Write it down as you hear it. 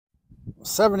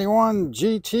71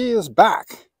 GT is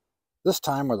back, this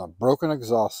time with a broken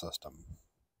exhaust system.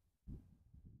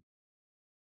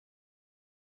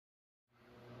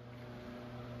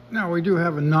 Now we do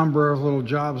have a number of little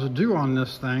jobs to do on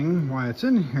this thing while it's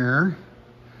in here,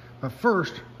 but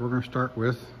first we're going to start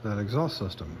with that exhaust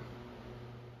system.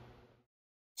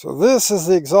 So this is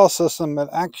the exhaust system that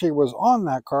actually was on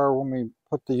that car when we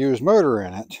put the used motor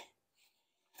in it,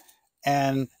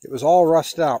 and it was all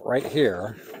rusted out right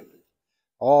here.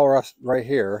 All rust right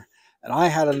here, and I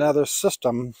had another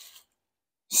system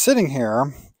sitting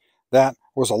here that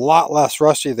was a lot less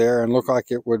rusty there and looked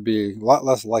like it would be a lot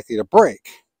less likely to break.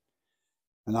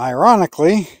 And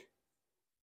ironically,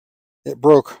 it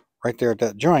broke right there at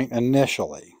that joint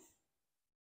initially.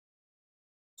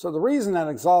 So the reason that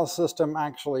exhaust system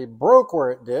actually broke where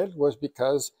it did was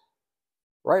because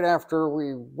right after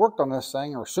we worked on this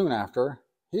thing, or soon after,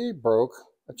 he broke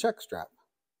a check strap.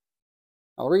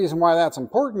 Now, the reason why that's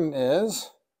important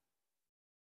is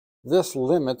this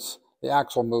limits the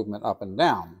axle movement up and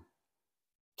down,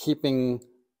 keeping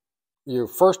you,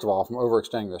 first of all, from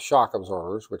overextending the shock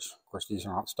absorbers, which, of course, these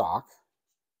are not stock,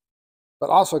 but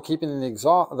also keeping the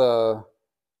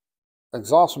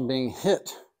exhaust from being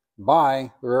hit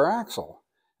by the rear axle.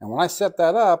 And when I set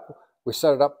that up, we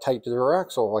set it up tight to the rear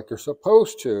axle like you're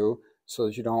supposed to, so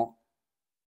that you don't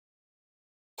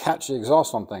catch the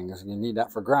exhaust on things, and you need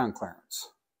that for ground clearance.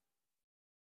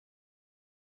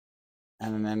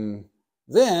 And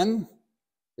then,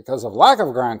 because of lack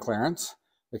of ground clearance,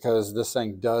 because this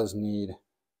thing does need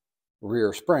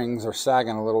rear springs, they're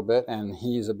sagging a little bit, and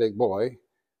he's a big boy,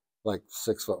 like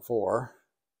 6'4".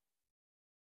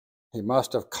 He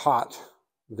must have caught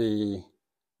the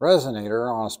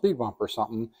resonator on a speed bump or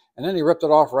something, and then he ripped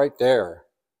it off right there.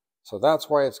 So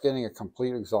that's why it's getting a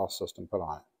complete exhaust system put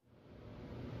on it.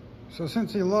 So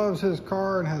since he loves his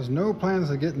car and has no plans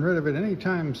of getting rid of it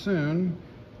anytime soon,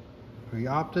 we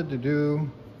opted to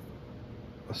do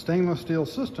a stainless steel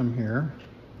system here.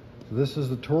 So this is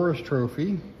the Tourist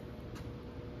Trophy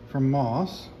from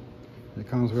Moss. It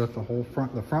comes with the whole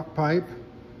the front pipe,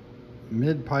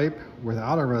 mid pipe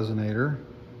without a resonator,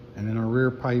 and then a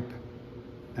rear pipe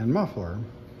and muffler.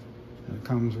 And it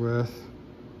comes with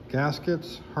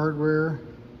gaskets, hardware,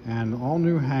 and all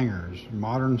new hangers,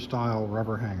 modern style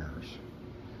rubber hangers.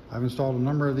 I've installed a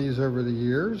number of these over the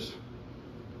years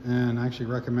and actually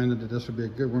recommended that this would be a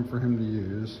good one for him to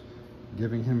use,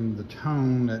 giving him the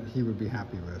tone that he would be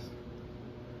happy with.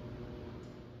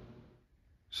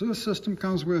 So this system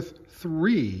comes with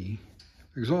 3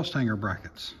 exhaust hanger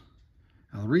brackets.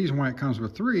 Now the reason why it comes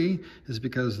with 3 is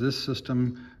because this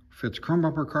system fits chrome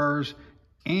bumper cars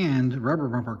and rubber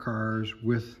bumper cars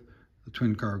with the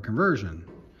twin carb conversion.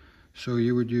 So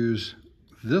you would use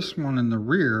this one in the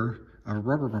rear of a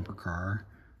rubber bumper car,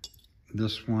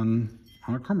 this one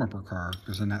on a chrome bumper car,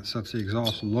 because then that sets the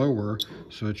exhaust lower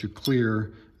so that you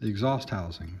clear the exhaust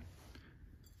housing,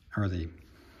 or the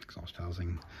exhaust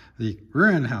housing, the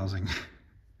rear end housing.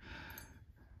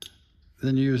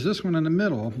 Then you use this one in the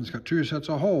middle. It's got 2 sets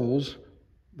of holes,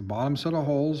 the bottom set of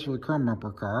holes for the chrome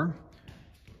bumper car,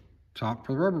 top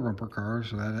for the rubber bumper car,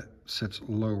 so that it sits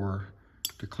lower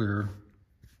to clear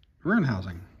rear end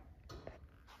housing.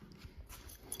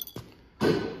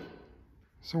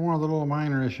 So one of the little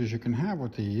minor issues you can have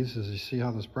with these is you see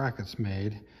how this bracket's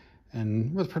made,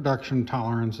 and with production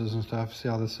tolerances and stuff, see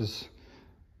how this is,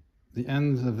 the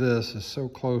ends of this is so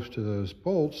close to those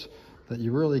bolts that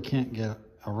you really can't get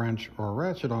a wrench or a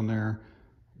ratchet on there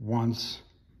once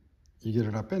you get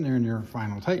it up in there and you're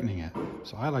final tightening it.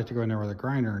 So I like to go in there with a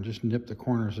grinder and just nip the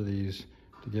corners of these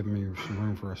to give me some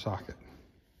room for a socket.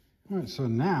 All right, so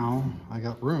now I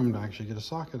got room to actually get a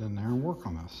socket in there and work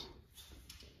on this.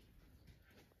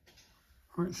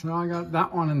 All right, so now I got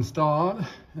that one installed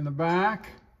in the back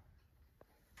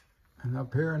and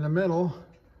up here in the middle,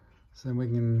 so then we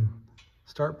can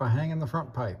start by hanging the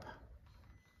front pipe.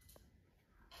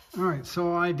 All right,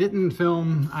 so I didn't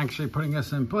film actually putting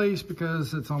this in place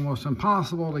because it's almost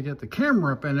impossible to get the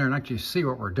camera up in there and actually see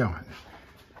what we're doing.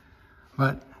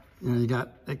 But you know,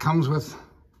 it comes with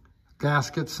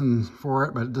gaskets and for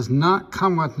it, but it does not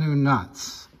come with new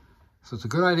nuts. So it's a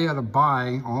good idea to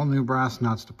buy all new brass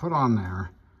nuts to put on there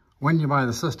when you buy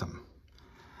the system.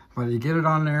 But you get it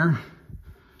on there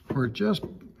where it just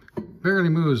barely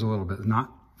moves a little bit,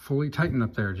 not fully tightened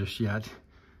up there just yet.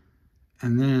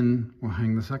 And then we'll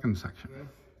hang the second section.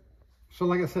 So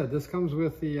like I said, this comes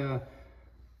with the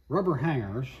rubber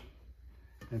hangers.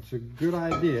 It's a good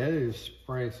idea to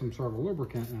spray some sort of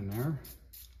lubricant in there.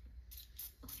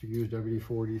 You can use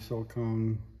WD-40,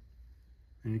 silicone,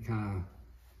 any kind of,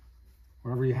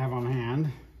 whatever you have on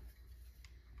hand.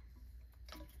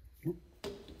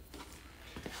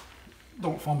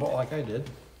 don't fumble it like I did.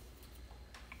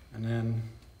 And then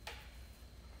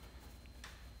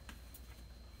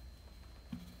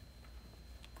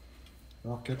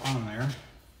work it on there.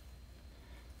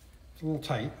 It's a little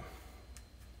tight.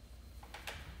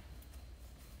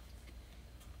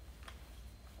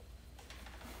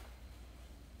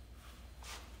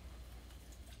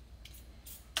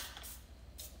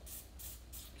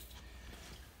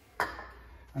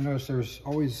 I notice there's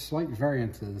always slight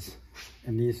variances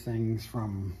in these things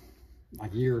from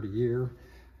like year to year.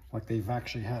 Like they've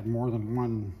actually had more than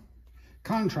one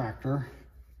contractor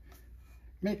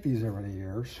make these over the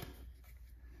years.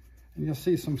 And you'll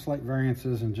see some slight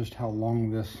variances in just how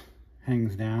long this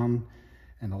hangs down.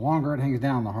 And the longer it hangs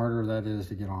down, the harder that is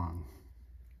to get on.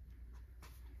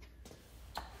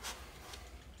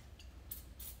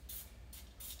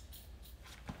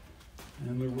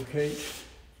 And lubricate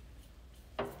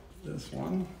this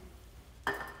one.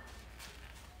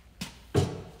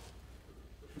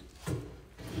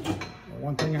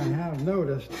 One thing I have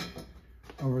noticed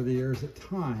over the years at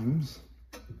times,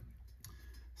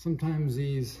 sometimes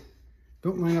these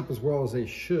don't line up as well as they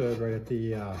should right at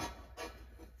the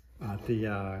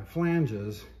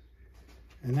flanges,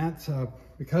 and that's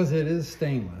because it is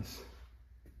stainless.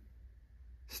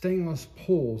 Stainless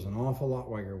pulls an awful lot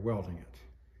while you're welding it.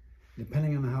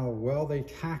 Depending on how well they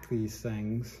tack these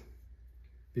things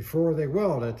before they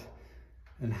weld it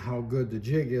and how good the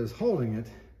jig is holding it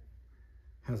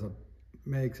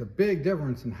makes a big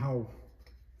difference in how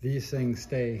these things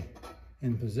stay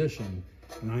in position.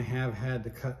 And I have had to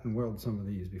cut and weld some of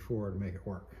these before to make it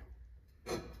work.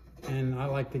 And I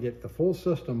like to get the full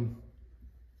system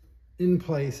in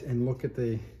place and look at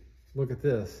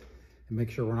this and make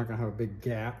sure we're not going to have a big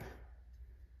gap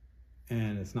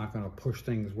and it's not going to push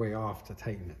things way off to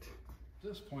tighten it. At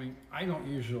this point, I don't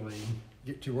usually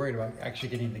get too worried about actually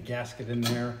getting the gasket in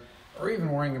there or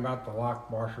even worrying about the lock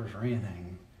washers or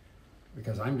anything,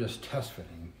 because I'm just test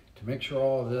fitting to make sure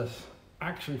all of this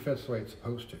actually fits the way it's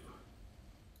supposed to.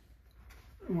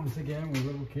 And once again, we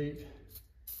lubricate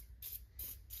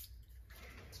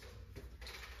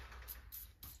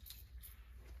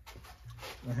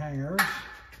the hangers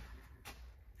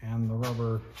and the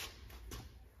rubber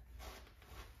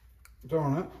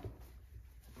donut.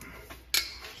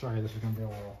 Sorry, this is going to be a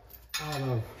little out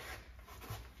of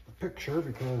the picture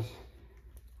because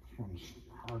this one's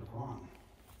hard to go on.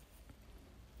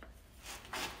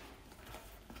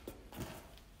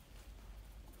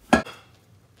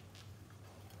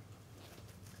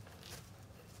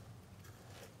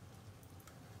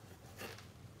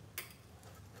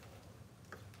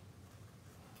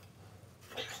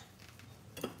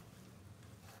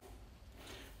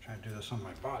 Trying to do this on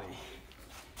my body,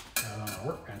 not on a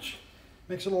workbench.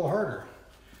 Makes it a little harder.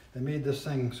 They made this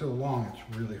thing so long,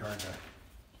 it's really hard to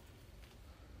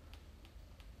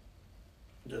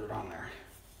get it on there.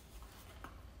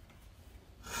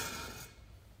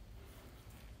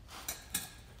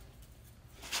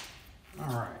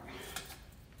 All right.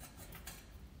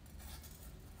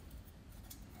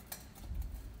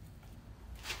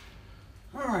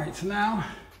 All right, so now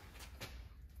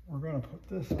we're going to put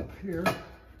this up here.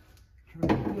 Try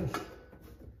to get this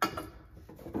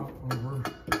up over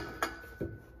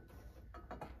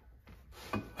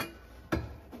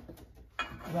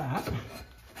that.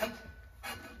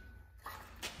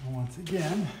 And once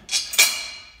again,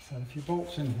 set a few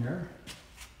bolts in here.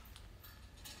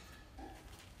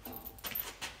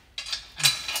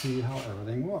 Let's see how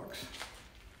everything looks.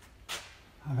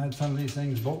 I've had some of these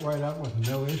things bolt right up with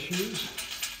no issues.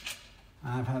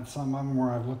 I've had some of them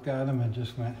where I've looked at them and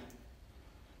just went,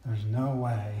 there's no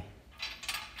way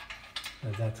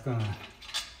that that's gonna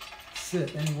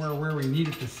sit anywhere where we need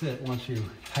it to sit once you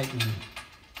tighten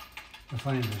the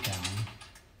flanges down.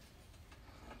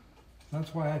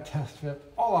 That's why I test fit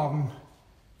all of them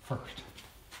first.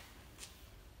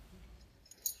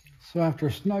 So after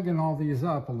snugging all these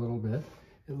up a little bit,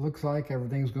 it looks like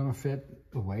everything's gonna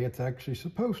fit the way it's actually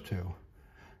supposed to.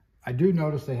 I do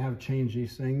notice they have changed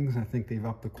these things. I think they've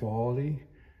upped the quality,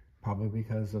 probably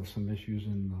because of some issues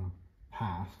in the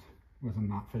past with them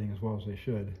not fitting as well as they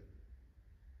should.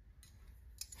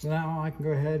 So now I can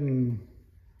go ahead and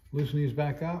loosen these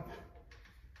back up,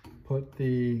 put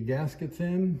the gaskets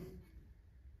in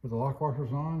with the lock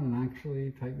washers on, and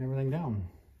actually tighten everything down.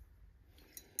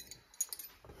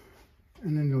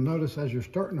 And then you'll notice as you're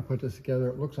starting to put this together,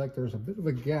 it looks like there's a bit of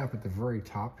a gap at the very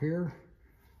top here,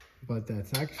 but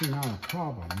that's actually not a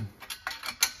problem,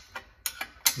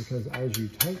 because as you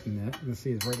tighten it, you can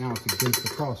see right now it's against the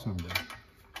cross member.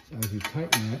 So as you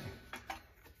tighten it,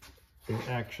 it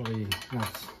actually,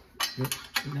 that's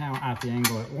now at the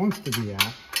angle it wants to be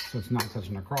at, so it's not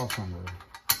touching the crossmember.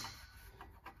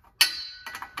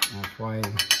 That's why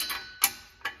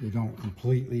you don't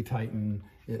completely tighten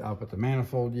it up at the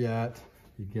manifold yet.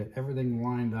 You get everything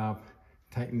lined up,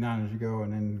 tighten down as you go,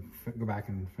 and then go back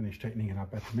and finish tightening it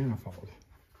up at the manifold.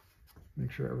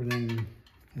 Make sure everything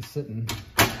is sitting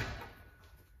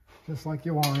just like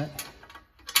you want it.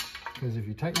 Because if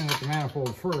you tighten it at the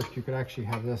manifold first, you could actually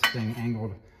have this thing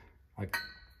angled like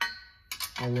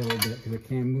a little bit, because it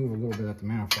can move a little bit at the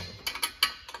manifold.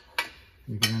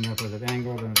 You can end up with it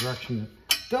angled in a direction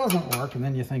that doesn't work, and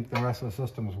then you think the rest of the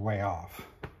system is way off.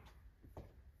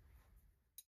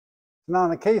 Now,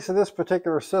 in the case of this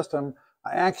particular system,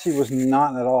 I actually was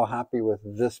not at all happy with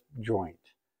this joint,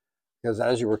 because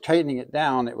as you were tightening it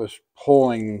down, it was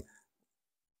pulling.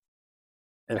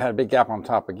 It had a big gap on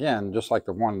top again, just like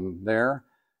the one there,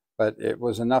 but it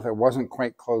was enough. It wasn't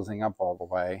quite closing up all the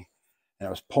way, and it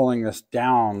was pulling this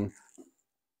down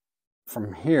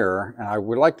from here, and I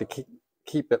would like to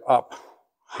keep it up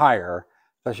higher,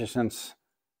 especially since,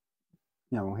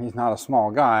 you know, he's not a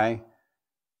small guy,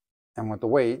 and with the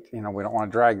weight, you know, we don't want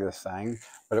to drag this thing,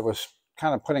 but it was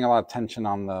kind of putting a lot of tension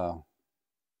on the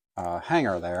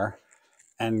hanger there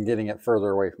and getting it further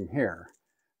away from here.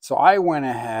 So I went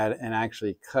ahead and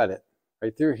actually cut it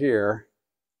right through here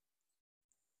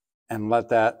and let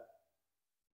that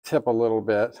tip a little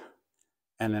bit,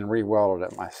 and then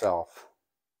re-welded it myself.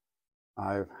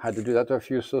 I've had to do that to a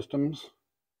few systems,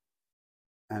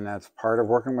 and that's part of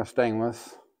working with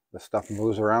stainless. The stuff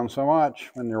moves around so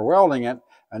much when you're welding it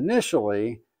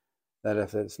initially that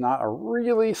if it's not a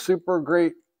really super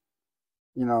great,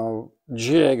 you know,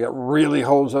 jig that really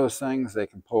holds those things, they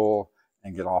can pull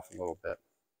and get off a little bit.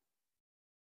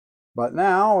 But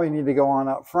now we need to go on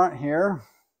up front here,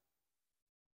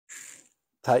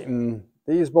 tighten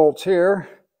these bolts here,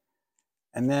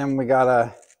 and then we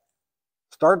gotta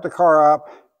start the car up,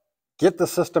 get the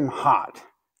system hot,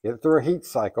 get it through a heat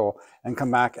cycle, and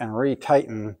come back and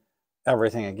re-tighten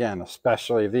everything again,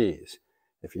 especially these.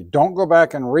 If you don't go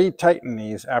back and re-tighten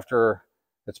these after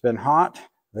it's been hot,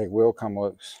 they will come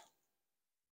loose.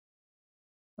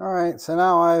 All right, so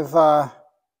now I've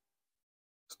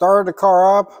started the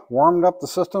car up, warmed up the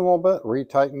system a little bit,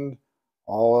 re-tightened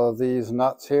all of these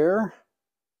nuts here,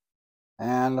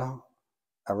 and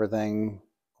everything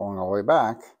going all the way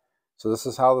back. So this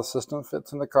is how the system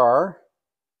fits in the car.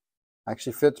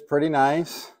 Actually fits pretty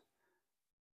nice.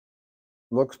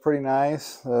 Looks pretty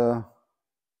nice. The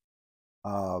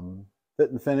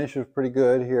fit and finish is pretty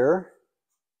good here.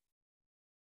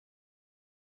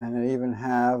 And it even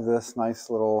have this nice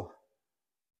little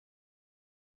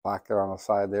plaque there on the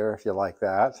side there, if you like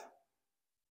that.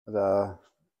 With a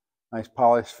nice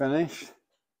polished finish.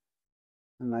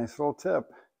 A nice little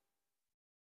tip.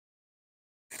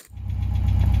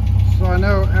 So I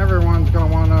know everyone's going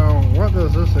to want to know, what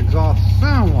does this exhaust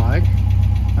sound like?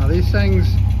 Now these things,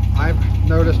 I've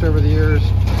noticed over the years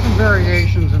some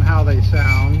variations in how they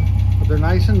sound, but they're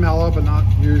nice and mellow, but not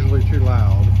usually too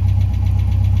loud.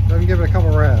 Go ahead and give it a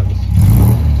couple revs.